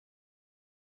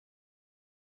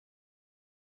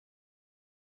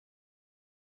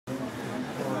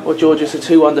Well, George, it's a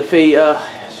 2-1 defeat.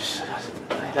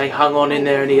 They hung on in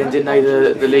there in the end, didn't they?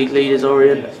 The league leaders,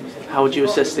 Orient. How would you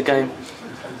assess the game?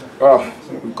 Well,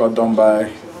 we got done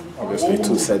by obviously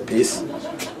 2 set piece. We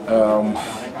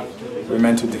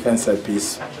meant to defend set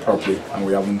piece properly, and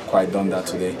we haven't quite done that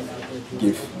today.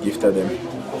 Gifted them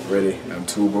really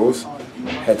 2 goals.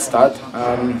 Head start,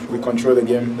 and we controlled the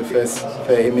game the first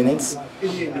 30 minutes.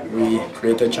 We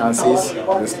created chances.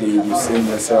 Obviously, you've seen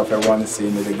yourself, everyone is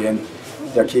seeing it again.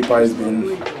 Their keeper has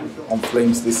been on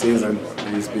flames this season.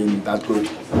 He's been that good.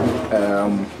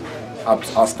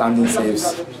 Outstanding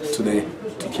saves today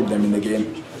to keep them in the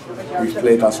game. We've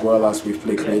played as well as we've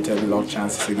played, created a lot of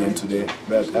chances again today.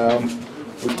 But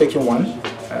we've taken 1,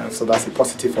 so that's a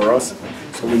positive for us.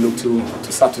 So we look to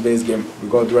Saturday's game. We've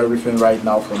got to do everything right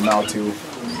now from now till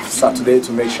Saturday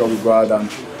to make sure we go out and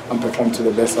perform to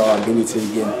the best of our ability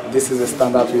again. This is the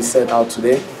standard we set out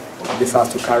today. This has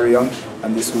to carry on,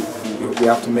 and this we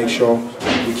have to make sure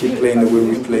we keep playing the way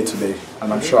we played today.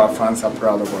 And I'm sure our fans are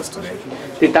proud of us today.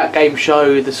 Did that game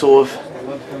show the sort of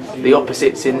the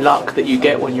opposites in luck that you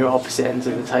get when you're opposite ends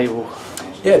of the table?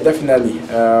 Yeah, definitely.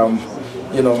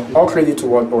 You know, all credit to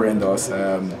what Orient does.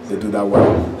 They do that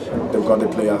well. They've got the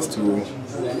players to do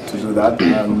that.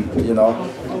 You know,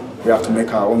 we have to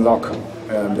make our own luck.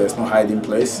 There's no hiding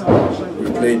place.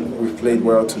 We've played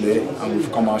well today, and we've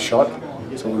come out short.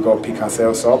 So we've got to pick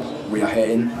ourselves up. We are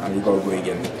heading, and we've got to go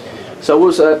again. So it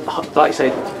was, like you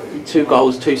say, 2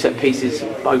 goals, 2 set pieces,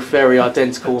 both very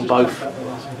identical and both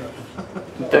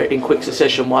in quick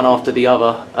succession, one after the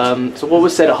other. So what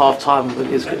was said at half time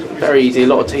is very easy. A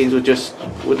lot of teams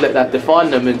would let that define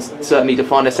them, and certainly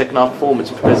define their second half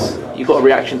performance, because you got a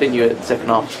reaction, didn't you, at the second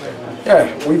half?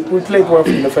 Yeah, we played well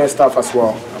in the first half as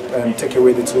well. Take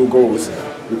away the 2 goals,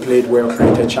 we played well,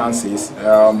 created chances.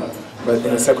 But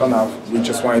in the second half, we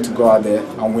just wanted to go out there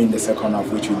and win the second half,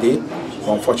 which we did.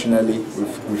 But unfortunately,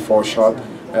 we fall short.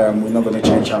 We're not going to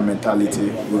change our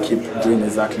mentality. We'll keep doing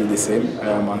exactly the same,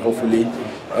 and hopefully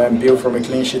build from a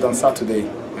clean sheet on Saturday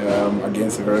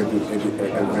against a very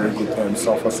good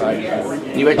Salford side.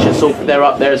 You mentioned Salford, they're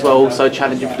up there as well, also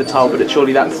challenging for the title. But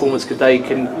surely that performance today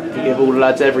can give all the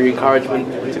lads every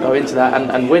encouragement to go into that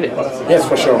and win it. Yes,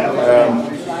 for sure.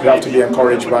 We have to be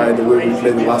encouraged by the way we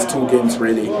played the last 2 games.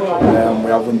 Really, we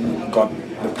haven't got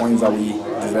the points that we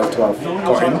deserve to have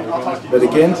gotten. But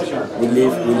again, we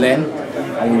live, we learn,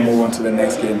 and we move on to the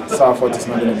next game. Salford is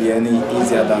not going to be any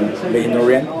easier than Leyton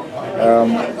Orient.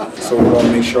 So we want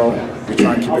to make sure we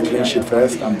try and keep a clean sheet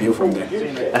first and build from there.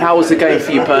 And how was the game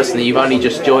for you personally? You've only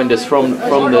just joined us from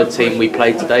the team we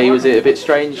played today. Was it a bit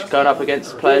strange going up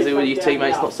against players who were your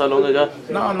teammates not so long ago?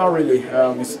 No, not really.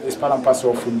 It's part and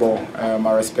parcel of football.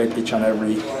 I respect each and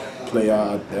every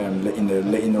player in the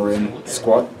Leyton Orient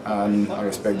squad, and I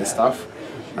respect the staff.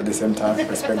 At the same time,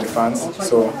 respect the fans.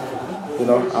 So, you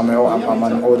know, I'm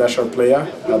an Aldershot player.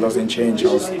 That doesn't change.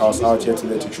 I was out here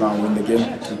today to try and win the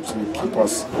game, to keep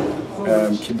us,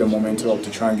 keep the momentum up,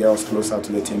 to try and get us closer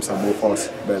to the teams above us.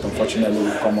 But unfortunately,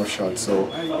 we've come up short. So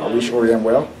I wish Orient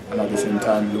well, and at the same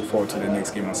time, look forward to the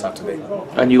next game on Saturday.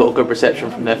 And you got a good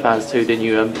reception from their fans too, didn't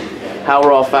you? How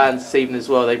were our fans this evening as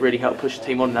well? They really helped push the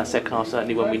team on in that second half,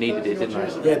 certainly when we needed it,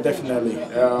 didn't they? Yeah, definitely.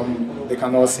 They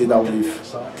can all see that we've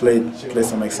played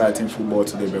some exciting football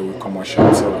today, but we've come out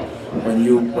short. So when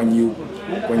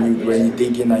you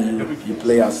dig in and you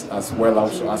play as well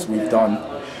as we've done,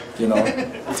 you know,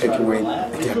 take away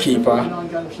their keeper,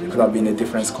 it could have been a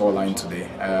different scoreline today.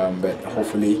 But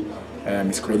hopefully,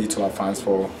 it's credit to our fans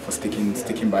for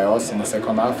sticking by us in the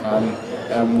second half,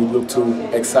 and we look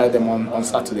to excite them on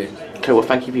Saturday. Okay, well,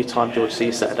 thank you for your time, George. See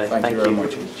you Saturday. Thank you very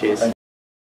much. Cheers.